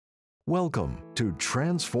Welcome to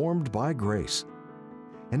Transformed by Grace,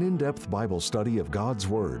 an in-depth Bible study of God's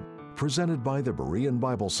Word, presented by the Berean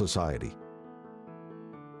Bible Society.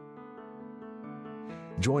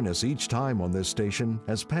 Join us each time on this station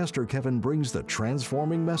as Pastor Kevin brings the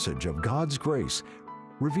transforming message of God's grace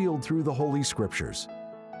revealed through the Holy Scriptures.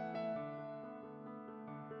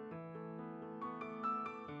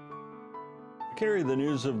 To carry the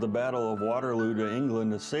news of the Battle of Waterloo to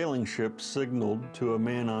England, a sailing ship signaled to a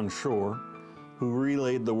man on shore, who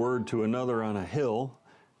relayed the word to another on a hill,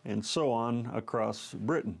 and so on across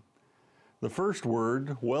Britain. The first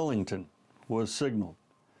word, Wellington, was signaled.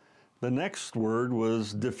 The next word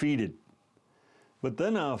was defeated. But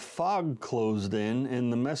then a fog closed in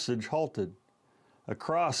and the message halted.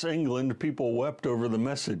 Across England, people wept over the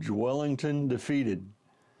message, Wellington defeated.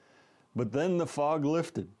 But then the fog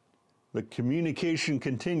lifted. The communication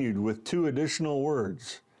continued with two additional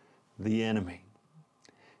words, the enemy.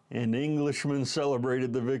 And Englishmen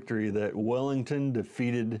celebrated the victory that Wellington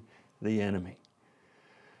defeated the enemy.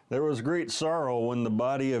 There was great sorrow when the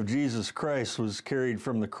body of Jesus Christ was carried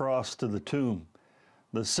from the cross to the tomb.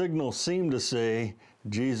 The signal seemed to say,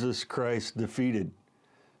 Jesus Christ defeated.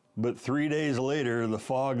 But 3 days later, the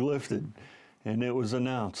fog lifted, and it was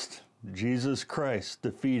announced, Jesus Christ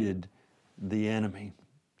defeated the enemy.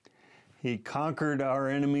 He conquered our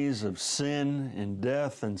enemies of sin and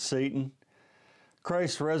death and Satan.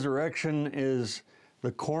 Christ's resurrection is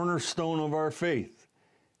the cornerstone of our faith.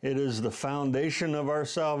 It is the foundation of our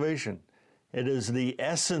salvation. It is the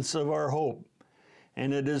essence of our hope.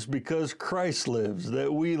 And it is because Christ lives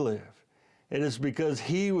that we live. It is because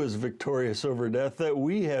He was victorious over death that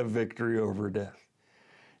we have victory over death.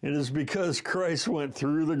 It is because Christ went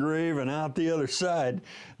through the grave and out the other side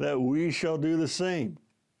that we shall do the same.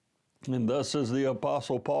 And thus, as the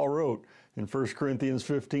Apostle Paul wrote in 1 Corinthians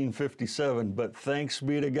 15:57, but thanks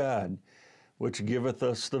be to God, which giveth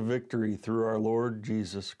us the victory through our Lord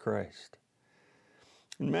Jesus Christ.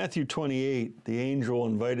 In Matthew 28, the angel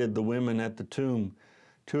invited the women at the tomb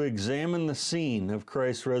to examine the scene of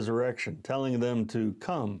Christ's resurrection, telling them to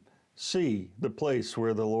come, see the place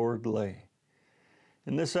where the Lord lay.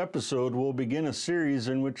 In this episode, we'll begin a series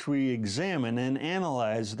in which we examine and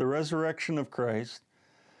analyze the resurrection of Christ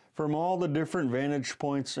from all the different vantage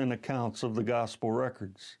points and accounts of the gospel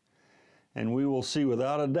records. And we will see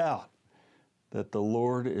without a doubt that the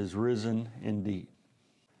Lord is risen indeed.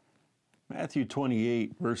 Matthew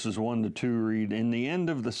 28, verses 1 to 2 read, In the end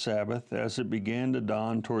of the Sabbath, as it began to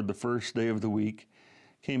dawn toward the first day of the week,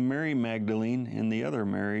 came Mary Magdalene and the other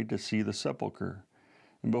Mary to see the sepulchre.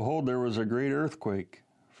 And behold, there was a great earthquake,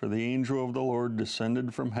 for the angel of the Lord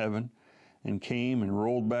descended from heaven and came and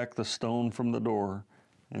rolled back the stone from the door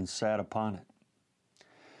and sat upon it.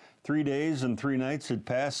 3 days and 3 nights had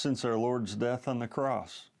passed since our Lord's death on the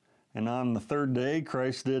cross. And on the third day,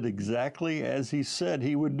 Christ did exactly as He said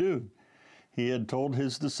He would do. He had told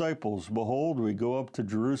His disciples, Behold, we go up to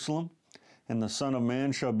Jerusalem, and the Son of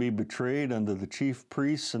Man shall be betrayed unto the chief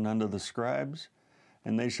priests and unto the scribes,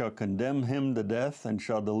 and they shall condemn Him to death, and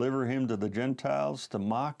shall deliver Him to the Gentiles to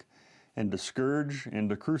mock and to scourge and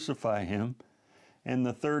to crucify Him. And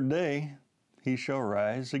the third day He shall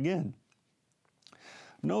rise again.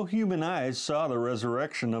 No human eyes saw the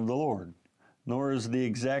resurrection of the Lord, nor is the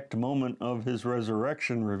exact moment of His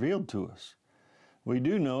resurrection revealed to us. We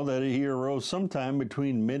do know that He arose sometime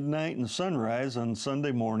between midnight and sunrise on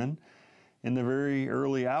Sunday morning in the very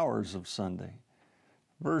early hours of Sunday.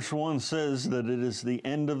 Verse 1 says that it is the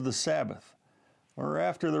end of the Sabbath, or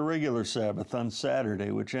after the regular Sabbath on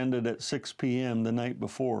Saturday, which ended at 6 p.m. the night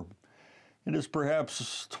before. It is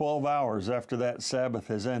perhaps 12 hours after that Sabbath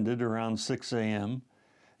has ended, around 6 a.m.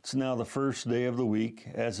 It's now the first day of the week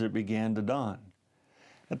as it began to dawn.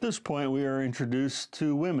 At this point, we are introduced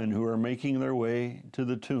to women who are making their way to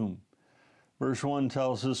the tomb. Verse 1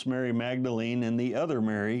 tells us Mary Magdalene and the other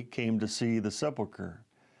Mary came to see the sepulchre.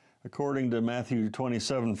 According to Matthew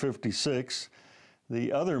 27:56,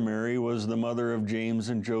 the other Mary was the mother of James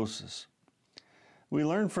and Joseph. We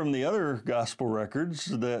learn from the other gospel records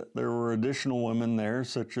that there were additional women there,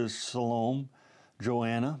 such as Salome,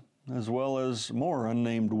 Joanna, as well as more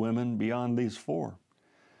unnamed women beyond these four.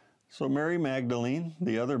 So Mary Magdalene,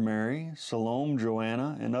 the other Mary, Salome,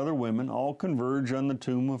 Joanna, and other women all converge on the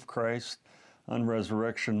tomb of Christ on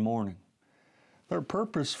resurrection morning. Their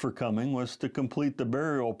purpose for coming was to complete the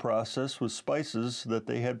burial process with spices that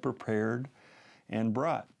they had prepared and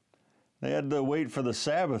brought. They had to wait for the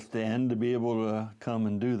Sabbath to end to be able to come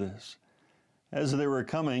and do this. As they were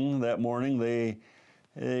coming that morning, they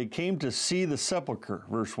came to see the sepulchre,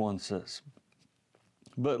 verse 1 says.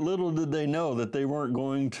 But little did they know that they weren't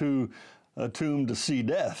going to a tomb to see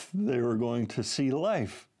death. They were going to see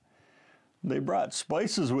life. They brought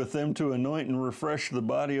spices with them to anoint and refresh the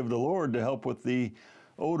body of the Lord, to help with the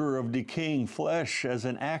odor of decaying flesh as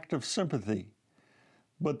an act of sympathy.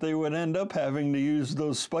 But they would end up having to use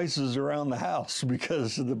those spices around the house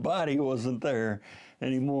because the body wasn't there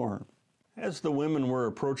anymore. As the women were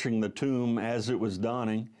approaching the tomb as it was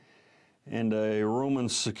dawning, and a Roman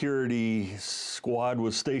security squad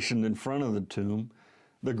was stationed in front of the tomb,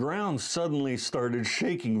 the ground suddenly started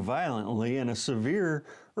shaking violently and a severe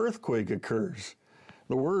earthquake occurs.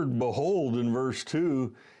 The word behold in verse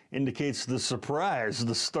 2 indicates the surprise,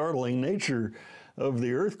 the startling nature of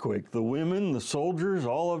the earthquake. The women, the soldiers,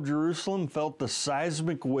 all of Jerusalem felt the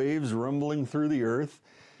seismic waves rumbling through the earth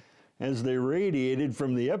as they radiated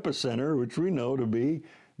from the epicenter, which we know to be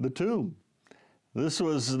the tomb. This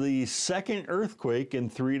was the second earthquake in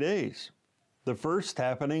 3 days. The first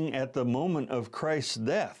happening at the moment of Christ's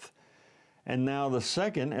death, and now the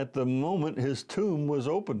second at the moment his tomb was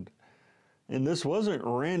opened. And this wasn't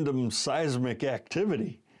random seismic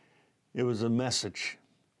activity. It was a message.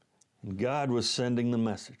 And God was sending the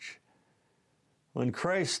message. When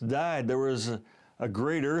Christ died, there was a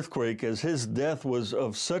great earthquake, as his death was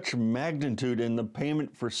of such magnitude in the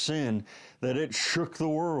payment for sin that it shook the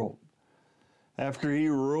world. After he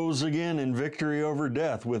rose again in victory over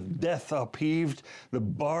death, with death upheaved, the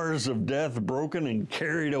bars of death broken and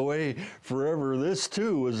carried away forever, this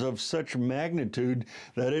too was of such magnitude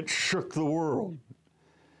that it shook the world.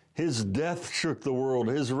 His death shook the world.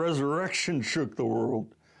 His resurrection shook the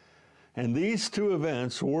world. And these two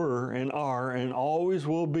events were and are and always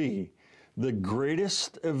will be the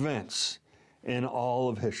greatest events in all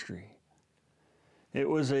of history. It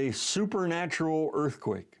was a supernatural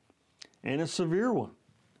earthquake, and a severe one.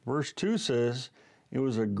 Verse 2 says it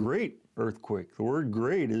was a great earthquake. The word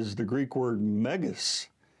great is the Greek word megas.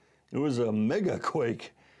 It was a megaquake.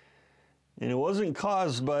 And it wasn't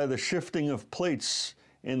caused by the shifting of plates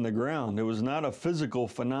in the ground. It was not a physical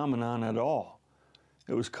phenomenon at all.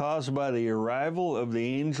 It was caused by the arrival of the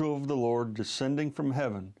angel of the Lord descending from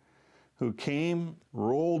heaven, who came,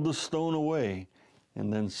 rolled the stone away,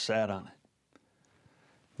 and then sat on it.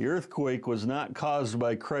 The earthquake was not caused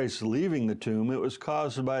by Christ leaving the tomb. It was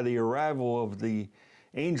caused by the arrival of the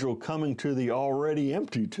angel coming to the already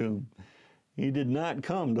empty tomb. He did not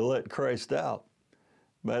come to let Christ out.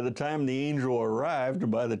 By the time the angel arrived,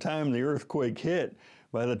 by the time the earthquake hit,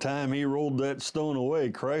 by the time he rolled that stone away,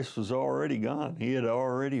 Christ was already gone. He had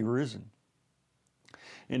already risen.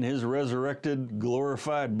 In his resurrected,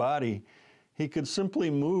 glorified body, he could simply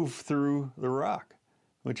move through the rock,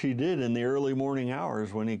 which he did in the early morning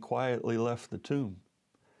hours when he quietly left the tomb.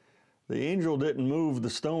 The angel didn't move the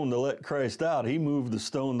stone to let Christ out. He moved the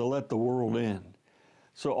stone to let the world in,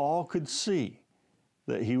 so all could see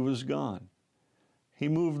that he was gone. He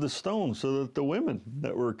moved the stone so that the women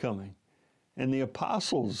that were coming and the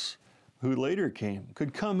apostles who later came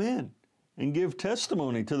could come in and give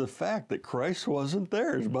testimony to the fact that Christ wasn't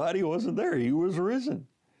there. His body wasn't there. He was risen.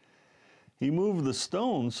 He moved the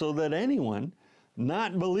stone so that anyone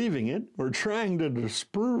not believing it or trying to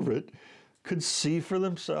disprove it could see for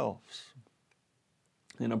themselves.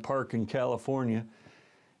 In a park in California,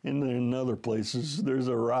 and in other places, there's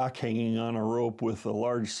a rock hanging on a rope with a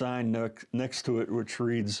large sign next to it which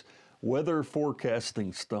reads, "Weather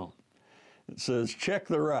Forecasting Stone." It says, check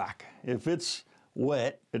the rock. If it's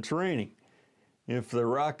wet, it's raining. If the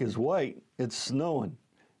rock is white, it's snowing.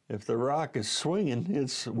 If the rock is swinging,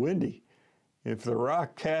 it's windy. If the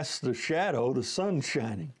rock casts a shadow, the sun's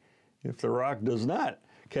shining. If the rock does not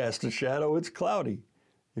cast a shadow, it's cloudy.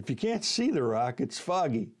 If you can't see the rock, it's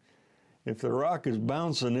foggy. If the rock is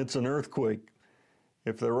bouncing, it's an earthquake.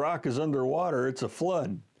 If the rock is underwater, it's a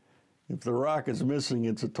flood. If the rock is missing,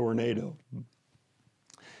 it's a tornado.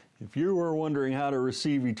 If you are wondering how to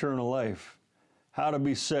receive eternal life, how to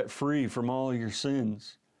be set free from all your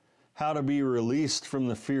sins, how to be released from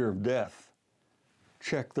the fear of death,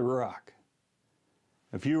 check the rock.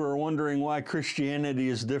 If you are wondering why Christianity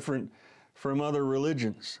is different from other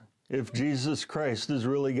religions, if Jesus Christ is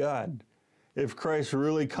really God, if Christ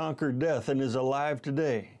really conquered death and is alive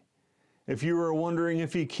today, if you are wondering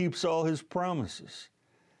if he keeps all his promises,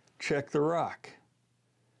 check the rock.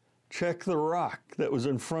 Check the rock that was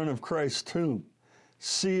in front of Christ's tomb.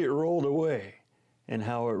 See it rolled away and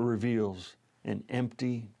how it reveals an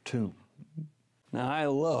empty tomb. Now, I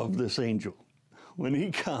love this angel. When he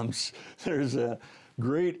comes, there's a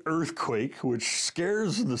great earthquake which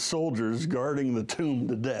scares the soldiers guarding the tomb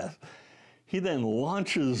to death. He then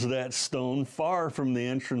launches that stone far from the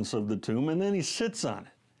entrance of the tomb, and then he sits on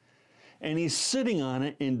it. And he's sitting on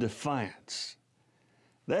it in defiance.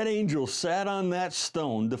 That angel sat on that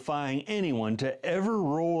stone, defying anyone to ever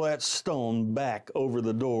roll that stone back over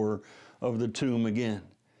the door of the tomb again.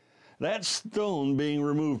 That stone being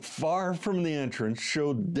removed far from the entrance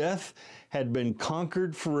showed death had been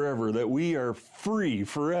conquered forever, that we are free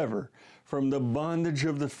forever from the bondage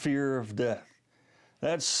of the fear of death.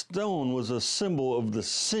 That stone was a symbol of the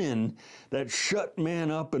sin that shut man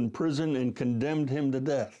up in prison and condemned him to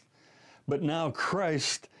death. But now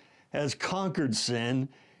Christ has conquered sin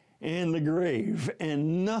and the grave,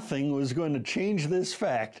 and nothing was going to change this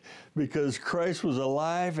fact, because Christ was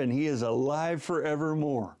alive and he is alive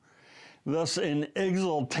forevermore. Thus, in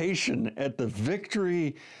exultation at the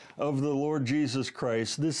victory of the Lord Jesus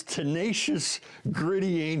Christ, this tenacious,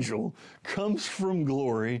 gritty angel comes from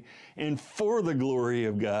glory and for the glory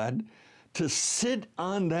of God to sit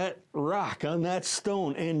on that rock, on that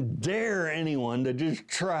stone, and dare anyone to just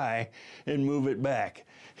try and move it back.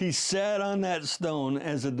 He sat on that stone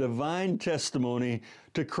as a divine testimony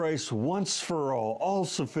to Christ's once for all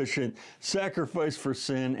sufficient sacrifice for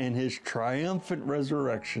sin and his triumphant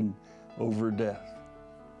resurrection over death.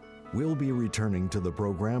 We'll be returning to the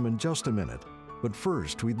program in just a minute, but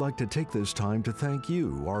first we'd like to take this time to thank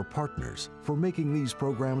you, our partners, for making these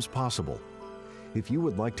programs possible. If you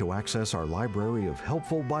would like to access our library of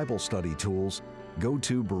helpful Bible study tools, go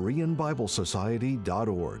to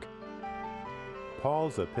BereanBibleSociety.org.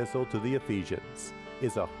 Paul's Epistle to the Ephesians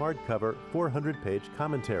is a hardcover 400-page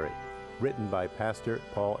commentary written by Pastor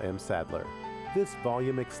Paul M. Sadler. This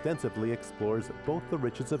volume extensively explores both the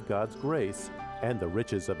riches of God's grace and the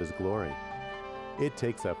riches of His glory. It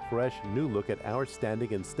takes a fresh, new look at our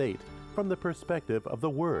standing and state from the perspective of the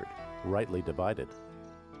Word, rightly divided.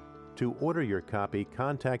 To order your copy,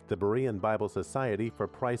 contact the Berean Bible Society for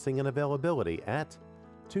pricing and availability at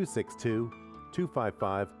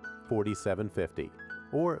 262-255-4750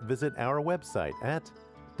 or visit our website at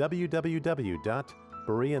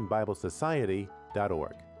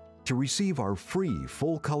www.BereanBibleSociety.org. To receive our free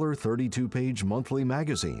full-color 32-page monthly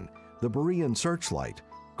magazine, The Berean Searchlight,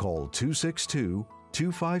 call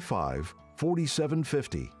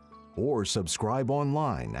 262-255-4750 or subscribe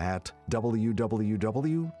online at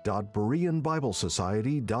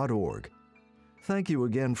www.BereanBibleSociety.org. Thank you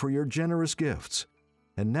again for your generous gifts.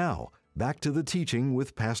 And now, back to the teaching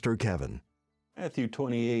with Pastor Kevin. Matthew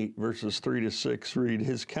 28, verses 3 to 6 read,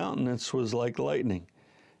 "His countenance was like lightning,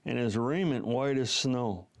 and his raiment white as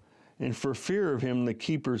snow. And for fear of him the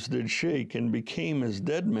keepers did shake, and became as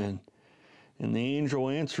dead men. And the angel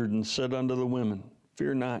answered and said unto the women,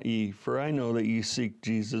 Fear not ye, for I know that ye seek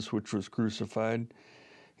Jesus which was crucified.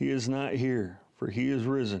 He is not here, for he is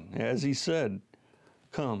risen, as he said.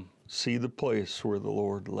 Come, see the place where the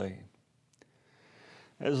Lord lay."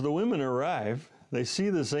 As the women arrive, they see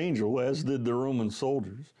this angel, as did the Roman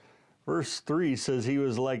soldiers. Verse 3 says he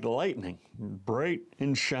was like lightning, bright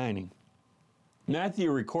and shining. Matthew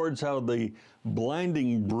records how the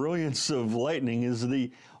blinding brilliance of lightning is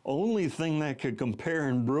the only thing that could compare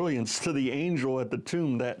in brilliance to the angel at the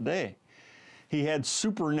tomb that day. He had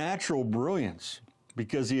supernatural brilliance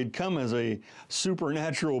because he had come as a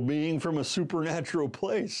supernatural being from a supernatural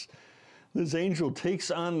place. This angel takes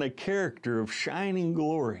on the character of shining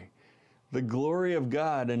glory, the glory of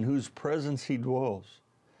God in whose presence he dwells.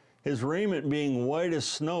 His raiment being white as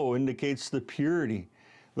snow indicates the purity,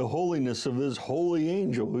 the holiness of this holy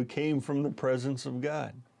angel who came from the presence of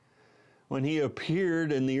God. When he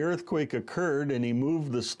appeared and the earthquake occurred and he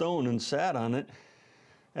moved the stone and sat on it,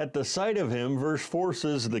 at the sight of him, verse 4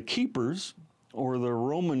 says, the keepers, or the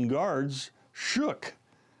Roman guards, shook.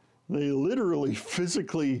 They literally,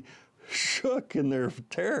 physically shook in their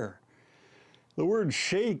terror. The word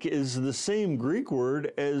shake is the same Greek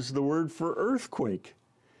word as the word for earthquake,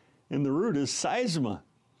 and the root is seisma.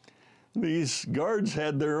 These guards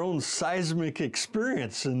had their own seismic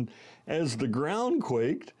experience, and as the ground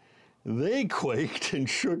quaked, they quaked and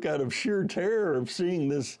shook out of sheer terror of seeing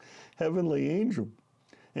this heavenly angel.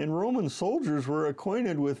 And Roman soldiers were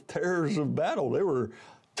acquainted with terrors of battle. They were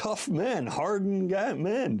tough men, hardened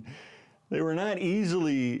men. They were not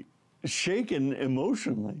easily shaken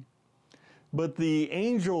emotionally. But the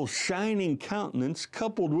angel's shining countenance,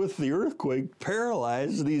 coupled with the earthquake,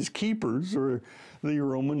 paralyzed these keepers, or the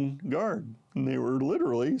Roman guard. And they were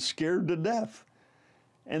literally scared to death.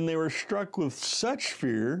 And they were struck with such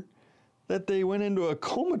fear that they went into a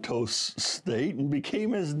comatose state and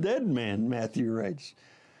became as dead men, Matthew writes.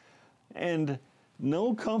 And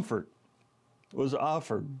no comfort was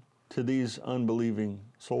offered to these unbelieving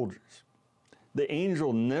soldiers. The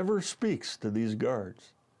angel never speaks to these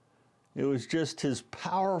guards. It was just his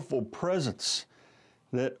powerful presence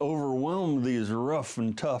that overwhelmed these rough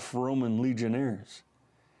and tough Roman legionnaires.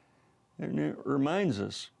 And it reminds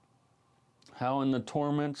us how in the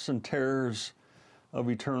torments and terrors of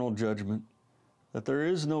eternal judgment that there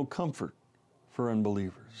is no comfort for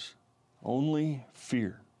unbelievers, only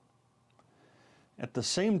fear. At the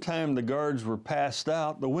same time the guards were passed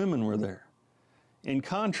out, the women were there. In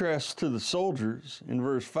contrast to the soldiers, in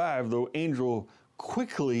verse 5, the angel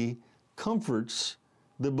quickly comforts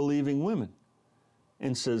the believing women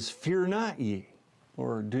and says, "Fear not ye,"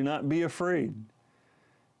 or "do not be afraid."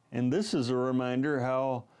 And this is a reminder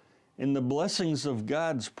how in the blessings of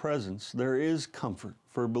God's presence there is comfort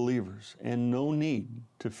for believers and no need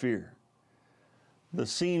to fear. The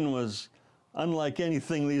scene was unlike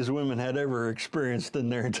anything these women had ever experienced in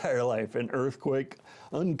their entire life. An earthquake,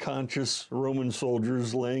 unconscious Roman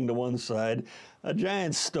soldiers laying to one side, a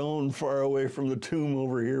giant stone far away from the tomb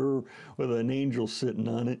over here with an angel sitting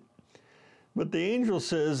on it. But the angel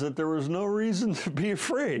says that there was no reason to be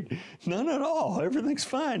afraid. None at all. Everything's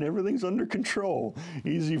fine. Everything's under control.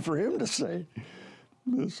 Easy for him to say.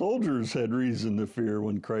 The soldiers had reason to fear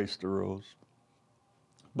when Christ arose,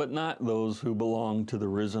 but not those who belong to the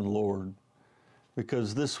risen Lord,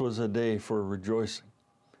 because this was a day for rejoicing.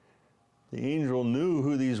 The angel knew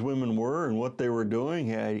who these women were and what they were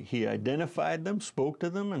doing. He identified them, spoke to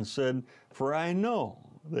them, and said, "For I know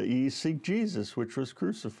that ye seek Jesus, which was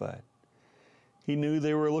crucified." He knew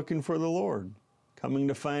they were looking for the Lord, coming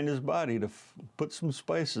to find his body, to put some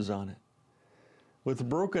spices on it. With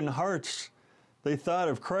broken hearts, they thought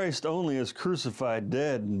of Christ only as crucified,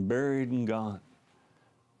 dead, and buried and gone.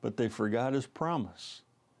 But they forgot his promise.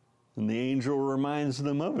 And the angel reminds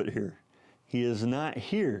them of it here. He is not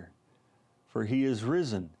here, for he is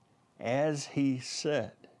risen, as he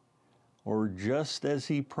said, or just as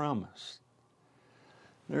he promised.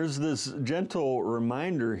 There's this gentle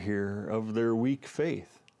reminder here of their weak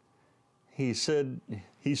faith. He said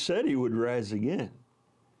he would rise again.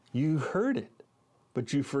 You heard it,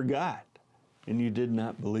 but you forgot, and you did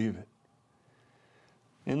not believe it.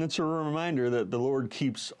 And it's a reminder that the Lord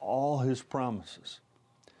keeps all his promises.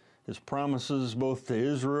 His promises both to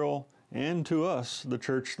Israel and to us, the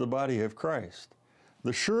church, the body of Christ.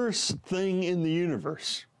 The surest thing in the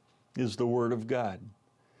universe is the Word of God.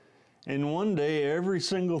 And one day, every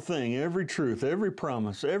single thing, every truth, every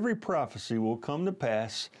promise, every prophecy will come to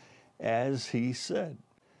pass as he said.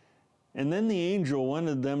 And then the angel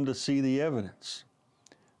wanted them to see the evidence.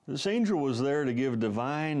 This angel was there to give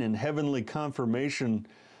divine and heavenly confirmation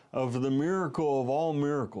of the miracle of all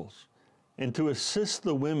miracles, and to assist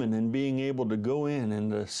the women in being able to go in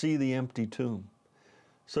and to see the empty tomb.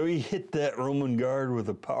 So he hit that Roman guard with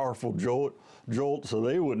a powerful jolt so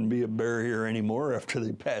they wouldn't be a barrier anymore after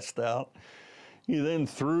they passed out. He then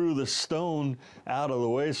threw the stone out of the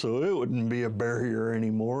way so it wouldn't be a barrier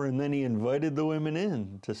anymore, and then he invited the women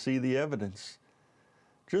in to see the evidence,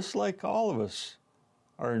 just like all of us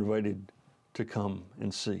are invited to come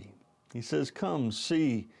and see. He says, "Come,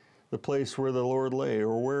 see the place where the Lord lay,"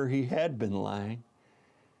 or where he had been lying.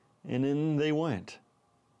 And in they went,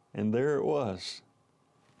 and there it was.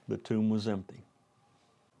 The tomb was empty.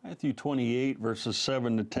 Matthew 28, verses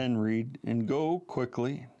 7 to 10 read, "And go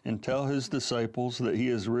quickly, and tell his disciples that he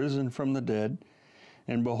is risen from the dead,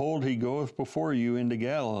 and behold, he goeth before you into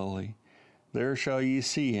Galilee. There shall ye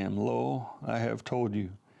see him. Lo, I have told you."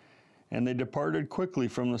 And they departed quickly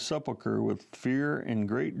from the sepulchre with fear and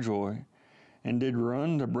great joy, and did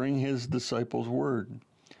run to bring his disciples word.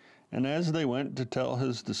 And as they went to tell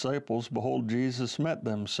his disciples, behold, Jesus met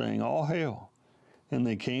them, saying, "All hail." And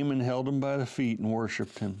they came and held him by the feet and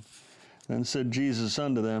worshipped him. Then said Jesus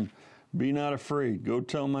unto them, "Be not afraid. Go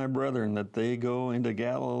tell my brethren that they go into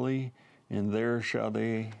Galilee, and there shall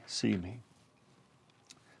they see me."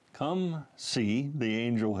 Come see, the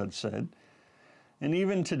angel had said. And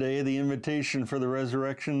even today, the invitation for the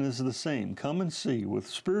resurrection is the same. Come and see with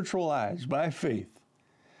spiritual eyes, by faith.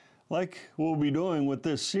 Like we'll be doing with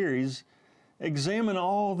this series, examine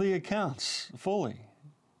all the accounts fully,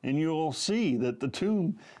 and you'll see that the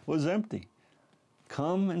tomb was empty.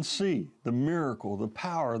 Come and see the miracle, the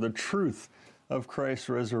power, the truth of Christ's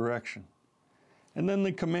resurrection. And then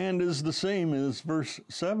the command is the same as verse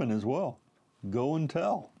 7 as well. Go and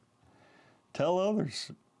tell. Tell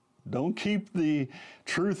others. Don't keep the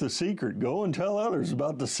truth a secret. Go and tell others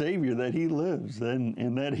about the Savior, that he lives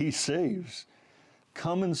and that he saves.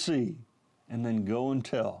 Come and see, and then go and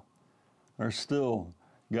tell are still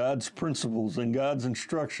God's principles and God's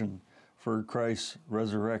instruction for Christ's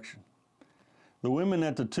resurrection. The women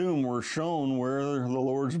at the tomb were shown where the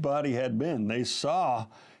Lord's body had been. They saw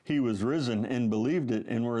he was risen and believed it,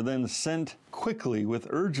 and were then sent quickly with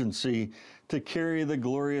urgency to carry the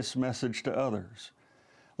glorious message to others.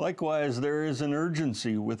 Likewise, there is an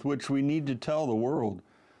urgency with which we need to tell the world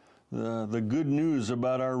the good news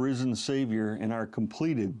about our risen Savior and our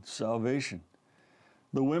completed salvation.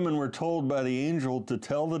 The women were told by the angel to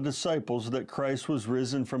tell the disciples that Christ was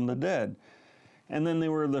risen from the dead. And then they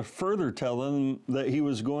were to further tell them that he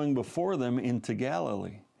was going before them into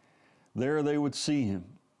Galilee. There they would see him.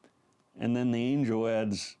 And then the angel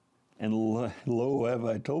adds, and lo, have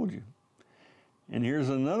I told you. And here's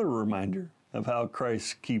another reminder of how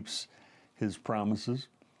Christ keeps his promises.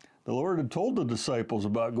 The Lord had told the disciples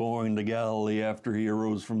about going to Galilee after he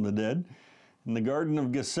arose from the dead in the Garden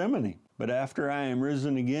of Gethsemane. But after I am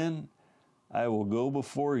risen again, I will go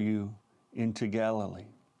before you into Galilee.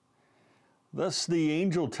 Thus the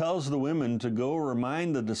angel tells the women to go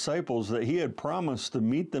remind the disciples that he had promised to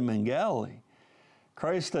meet them in Galilee.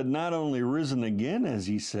 Christ had not only risen again, as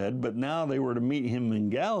he said, but now they were to meet him in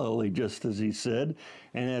Galilee, just as he said,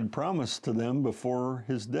 and had promised to them before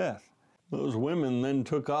his death. Those women then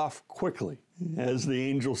took off quickly, as the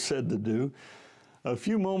angel said to do. A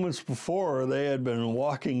few moments before, they had been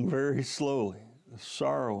walking very slowly,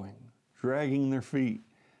 sorrowing, dragging their feet,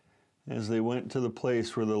 as they went to the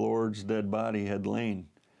place where the Lord's dead body had lain.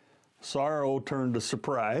 Sorrow turned to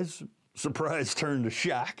surprise, surprise turned to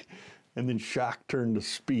shock, and then shock turned to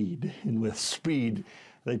speed. And with speed,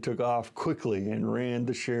 they took off quickly and ran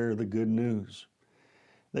to share the good news.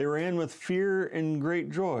 They ran with fear and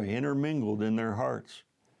great joy intermingled in their hearts.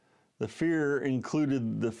 The fear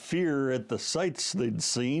included the fear at the sights they'd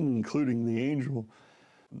seen, including the angel.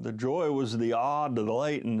 The joy was the awe,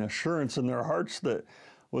 delight, and assurance in their hearts that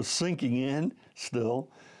was sinking in still,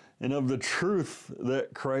 and of the truth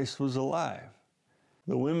that Christ was alive.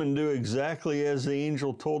 The women do exactly as the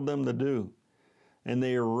angel told them to do, and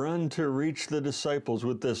they run to reach the disciples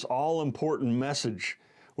with this all-important message,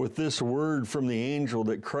 with this word from the angel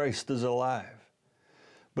that Christ is alive.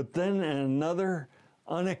 But then another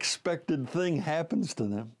unexpected thing happens to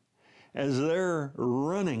them. As they're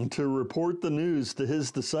running to report the news to his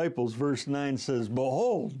disciples, verse 9 says,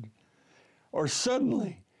 "Behold," or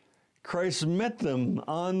suddenly, Christ met them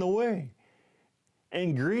on the way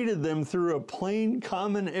and greeted them through a plain,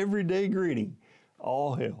 common, everyday greeting.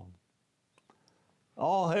 All hail.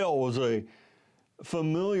 All hail was a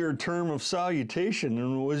familiar term of salutation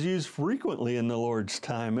and was used frequently in the Lord's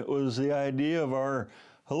time. It was the idea of our,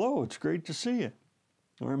 hello, it's great to see you,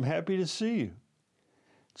 or I'm happy to see you.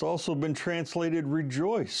 It's also been translated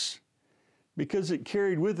rejoice, because it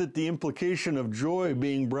carried with it the implication of joy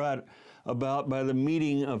being brought about by the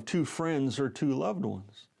meeting of two friends or two loved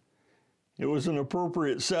ones. It was an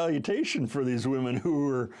appropriate salutation for these women who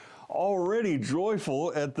were already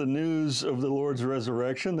joyful at the news of the Lord's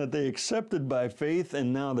resurrection that they accepted by faith,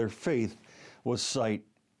 and now their faith was sight.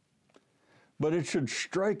 But it should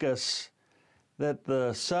strike us that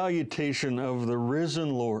the salutation of the risen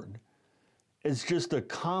Lord is just a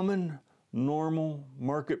common, normal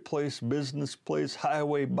marketplace, business place,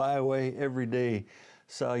 highway, byway, everyday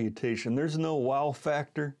salutation. There's no wow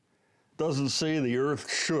factor. Doesn't say the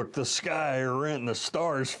earth shook, the sky rent, and the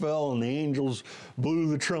stars fell, and the angels blew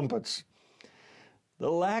the trumpets.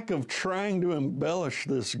 The lack of trying to embellish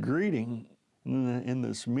this greeting in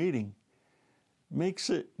this meeting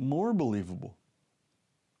makes it more believable.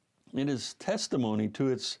 It is testimony to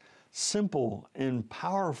its simple and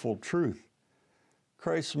powerful truth.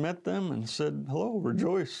 Christ met them and said, "Hello,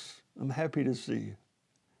 rejoice. I'm happy to see you."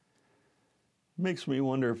 Makes me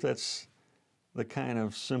wonder if that's the kind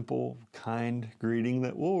of simple, kind greeting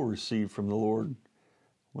that we'll receive from the Lord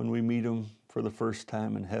when we meet him for the first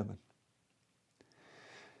time in heaven.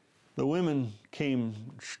 The women came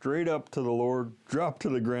straight up to the Lord, dropped to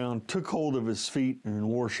the ground, took hold of his feet, and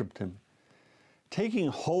worshiped him. Taking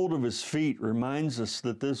hold of his feet reminds us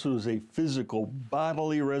that this was a physical,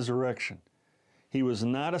 bodily resurrection. He was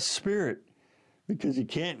not a spirit, because you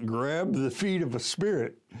can't grab the feet of a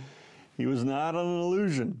spirit. He was not an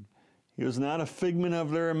illusion. He was not a figment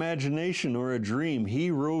of their imagination or a dream.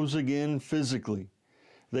 He rose again physically.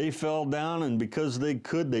 They fell down, and because they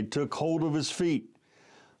could, they took hold of his feet,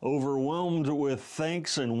 overwhelmed with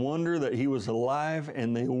thanks and wonder that he was alive,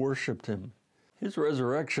 and they worshiped him. His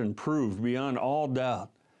resurrection proved beyond all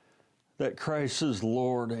doubt that Christ is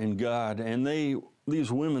Lord and God, and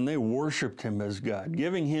these women, they worshiped him as God,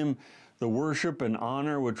 giving him the worship and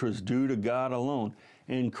honor which was due to God alone.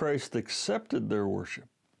 And Christ accepted their worship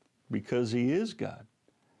because he is God.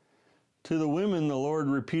 To the women, the Lord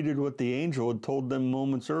repeated what the angel had told them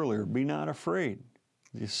moments earlier: be not afraid.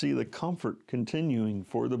 You see the comfort continuing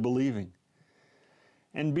for the believing.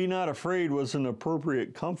 And be not afraid was an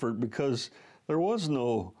appropriate comfort because there was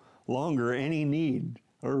no longer any need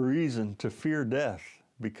or reason to fear death.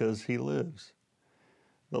 because he lives.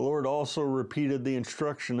 The Lord also repeated the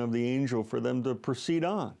instruction of the angel for them to proceed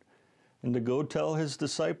on and to go tell his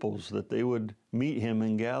disciples that they would meet him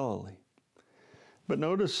in Galilee. But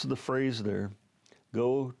notice the phrase there,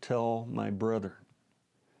 go tell my brother.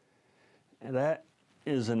 And that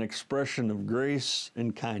is an expression of grace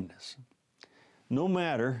and kindness. No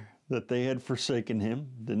matter that they had forsaken him,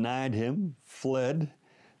 denied him, fled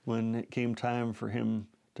when it came time for him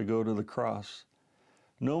to go to the cross,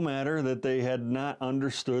 no matter that they had not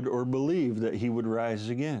understood or believed that he would rise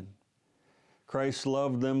again, Christ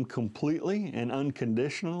loved them completely and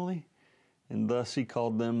unconditionally, and thus he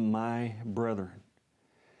called them my brethren.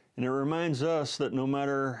 And it reminds us that no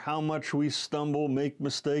matter how much we stumble, make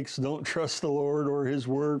mistakes, don't trust the Lord or his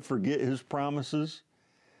word, forget his promises,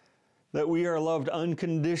 that we are loved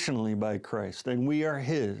unconditionally by Christ, and we are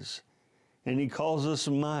his, and he calls us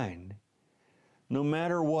mine. No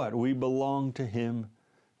matter what, we belong to him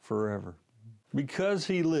forever. Because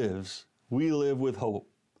he lives, we live with hope.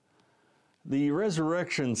 The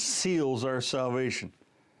resurrection seals our salvation.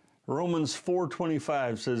 Romans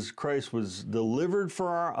 4:25 says Christ was delivered for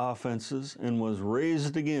our offenses and was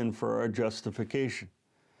raised again for our justification.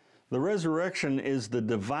 The resurrection is the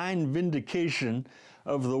divine vindication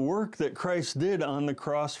of the work that Christ did on the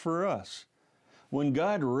cross for us. When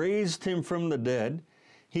God raised him from the dead,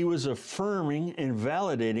 he was affirming and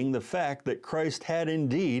validating the fact that Christ had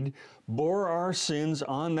indeed bore our sins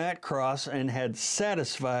on that cross and had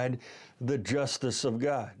satisfied the justice of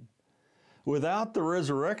God. Without the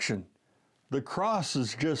resurrection, the cross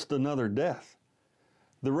is just another death.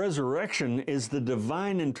 The resurrection is the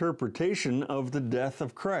divine interpretation of the death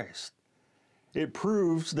of Christ. It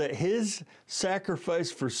proves that his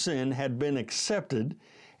sacrifice for sin had been accepted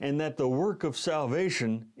and that the work of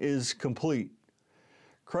salvation is complete.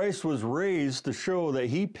 Christ was raised to show that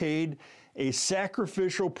he paid a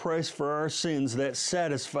sacrificial price for our sins that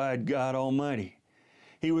satisfied God Almighty.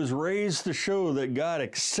 He was raised to show that God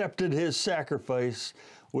accepted his sacrifice,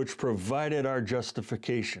 which provided our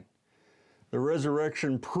justification. The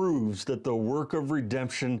resurrection proves that the work of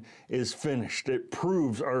redemption is finished. It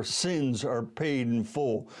proves our sins are paid in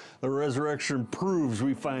full. The resurrection proves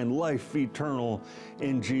we find life eternal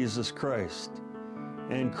in Jesus Christ.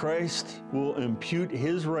 And Christ will impute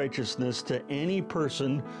his righteousness to any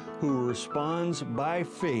person who responds by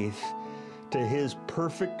faith to his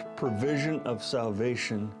perfect provision of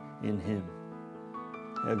salvation in him.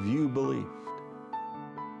 Have you believed?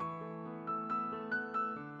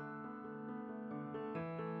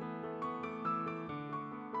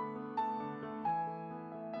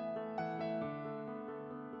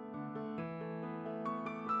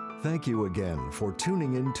 Thank you again for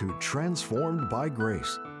tuning in to Transformed by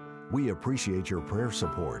Grace. We appreciate your prayer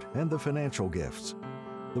support and the financial gifts.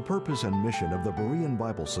 The purpose and mission of the Berean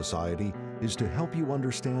Bible Society is to help you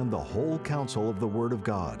understand the whole counsel of the Word of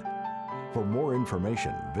God. For more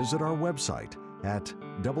information, visit our website at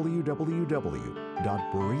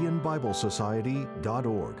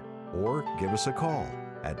www.bereanbiblesociety.org or give us a call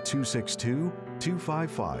at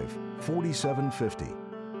 262-255-4750.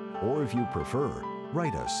 Or if you prefer,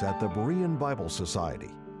 write us at the Berean Bible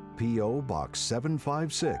Society, P.O. Box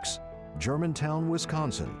 756, Germantown,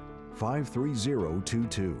 Wisconsin,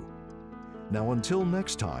 53022. Now until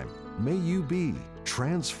next time, may you be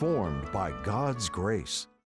transformed by God's grace.